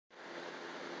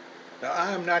Now,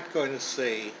 I'm not going to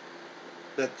say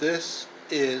that this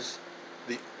is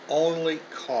the only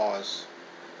cause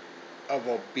of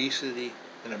obesity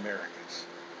in Americans.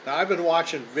 Now, I've been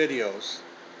watching videos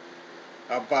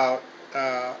about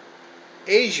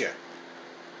Asia,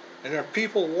 and there are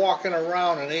people walking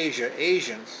around in Asia,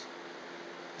 Asians,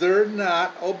 they're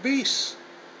not obese.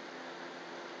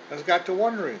 I got to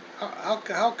wondering,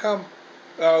 how come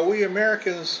we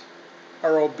Americans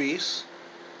are obese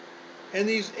and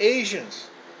these Asians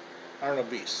aren't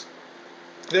obese?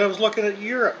 Then I was looking at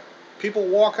Europe, people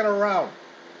walking around,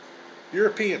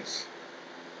 Europeans.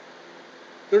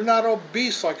 They're not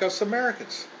obese like us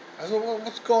Americans. I said, well,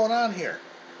 what's going on here?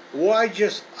 Why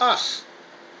just us?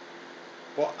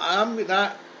 Well, I'm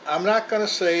not going to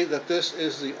say that this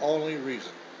is the only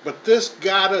reason, but this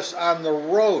got us on the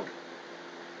road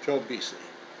to obesity.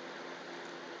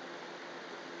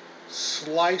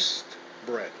 Sliced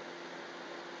bread.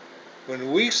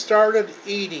 When we started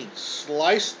eating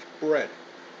sliced bread,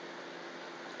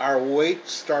 our weight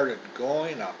started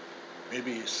going up,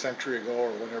 maybe a century ago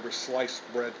or whenever sliced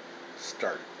bread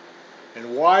started.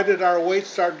 And why did our weight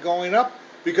start going up?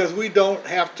 Because we don't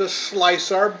have to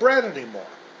slice our bread anymore.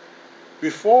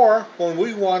 Before, when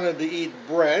we wanted to eat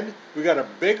bread, we got a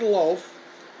big loaf,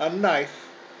 a knife,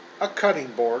 a cutting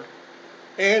board,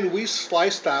 and we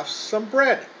sliced off some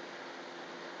bread.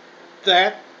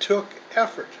 That took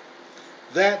effort.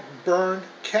 That burned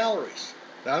calories.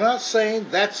 Now, I'm not saying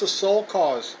that's the sole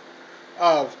cause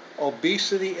of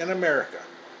obesity in America,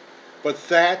 but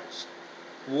that's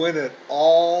when it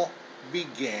all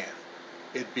began.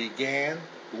 It began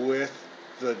with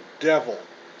the devil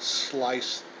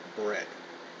sliced bread.